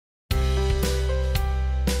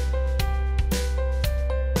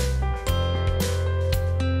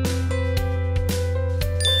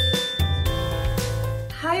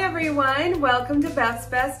everyone, welcome to Beth's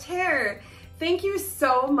Best Hair. Thank you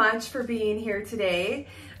so much for being here today.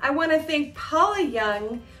 I want to thank Paula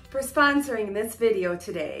Young for sponsoring this video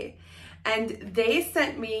today. And they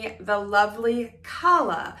sent me the lovely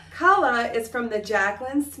CALLA. CALLA is from the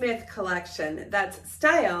Jaclyn Smith collection. That's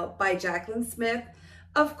Style by Jaclyn Smith,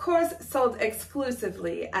 of course sold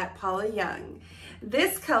exclusively at Paula Young.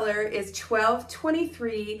 This color is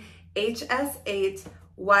 1223 HS8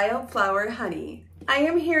 Wildflower Honey. I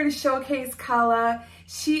am here to showcase CALLA.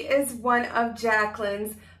 She is one of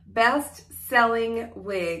Jaclyn's best-selling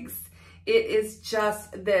wigs. It is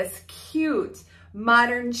just this cute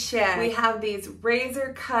modern shag. We have these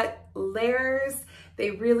razor cut layers.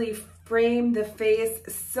 They really frame the face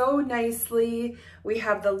so nicely. We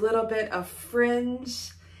have the little bit of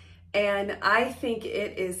fringe, and I think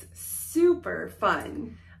it is super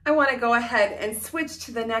fun. I want to go ahead and switch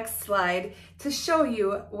to the next slide to show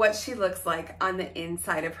you what she looks like on the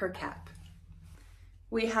inside of her cap.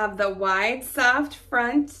 We have the wide soft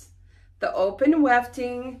front, the open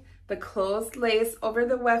wefting, the closed lace over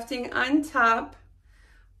the wefting on top,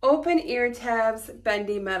 open ear tabs,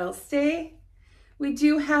 bendy metal stay. We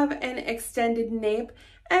do have an extended nape,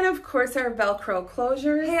 and of course our Velcro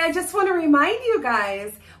closures. Hey, I just want to remind you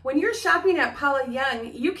guys, when you're shopping at Paula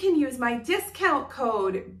Young, you can use my discount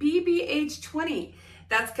code BBH20.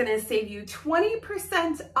 That's going to save you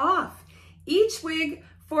 20% off each wig,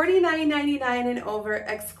 $49.99 and over,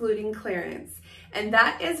 excluding clearance. And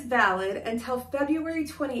that is valid until February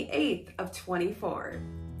 28th of 24.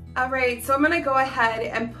 All right, so I'm gonna go ahead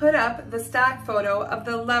and put up the stock photo of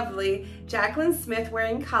the lovely Jaclyn Smith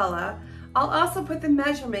wearing CALLA. I'll also put the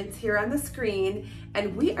measurements here on the screen,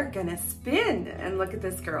 and we are gonna spin and look at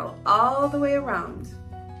this girl all the way around.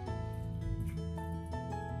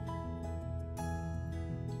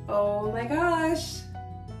 Oh my gosh,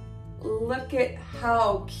 look at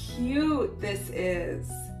how cute this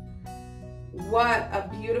is. What a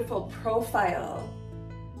beautiful profile.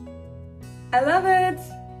 I love it.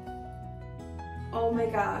 Oh my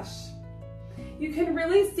gosh. You can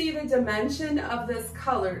really see the dimension of this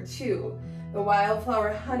color too. The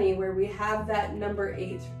Wildflower Honey, where we have that number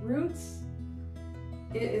 8 root.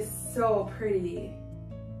 It is so pretty.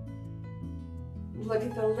 Look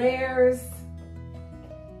at the layers.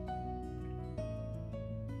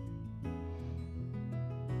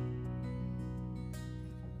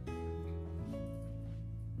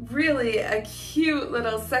 Really a cute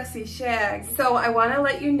little sexy shag. So I want to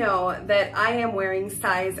let you know that I am wearing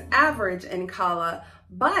size average in CALLA,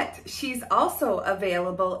 but she's also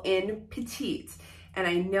available in petite. And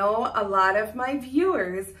I know a lot of my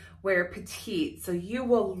viewers wear petite, so you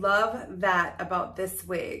will love that about this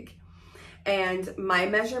wig. And my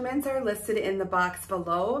measurements are listed in the box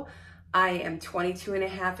below. I am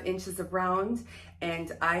 22.5 inches around,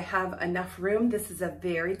 and I have enough room. This is a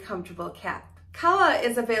very comfortable cap. CALLA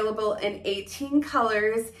is available in 18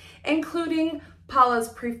 colors, including Paula's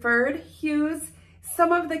preferred hues,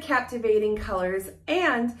 some of the captivating colors,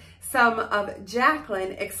 and some of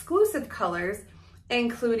Jaclyn exclusive colors,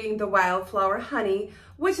 including the Wildflower Honey,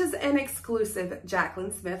 which is an exclusive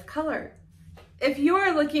Jaclyn Smith color. If you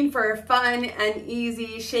are looking for a fun and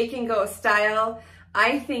easy shake and go style,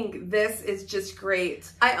 I think this is just great.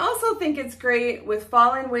 I also think it's great with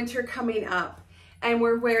fall and winter coming up, and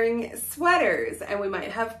we're wearing sweaters, and we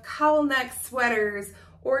might have cowl neck sweaters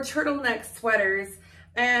or turtleneck sweaters,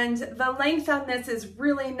 and the length on this is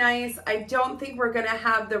really nice. I don't think we're gonna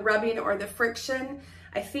have the rubbing or the friction.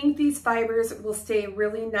 I think these fibers will stay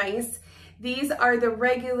really nice. These are the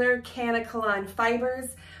regular Canacolon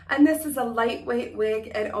fibers, and this is a lightweight wig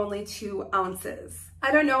at only 2 ounces.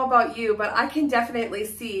 I don't know about you, but I can definitely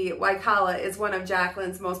see why CALLA is one of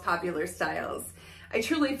Jaclyn's most popular styles. I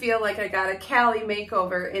truly feel like I got a Cali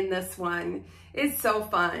makeover in this one. It's so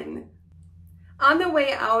fun. On the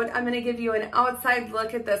way out, I'm gonna give you an outside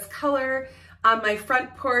look at this color on my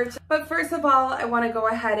front porch. But first of all, I wanna go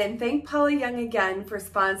ahead and thank Paula Young again for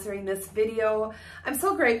sponsoring this video. I'm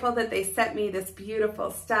so grateful that they sent me this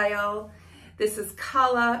beautiful style. This is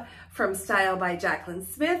CALLA from Style by Jaclyn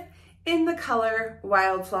Smith in the color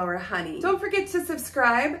Wildflower Honey. Don't forget to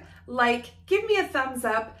subscribe, like, give me a thumbs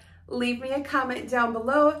up, leave me a comment down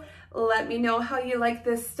below. Let me know how you like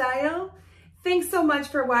this style. Thanks so much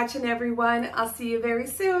for watching, everyone. I'll see you very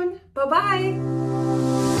soon. Bye-bye.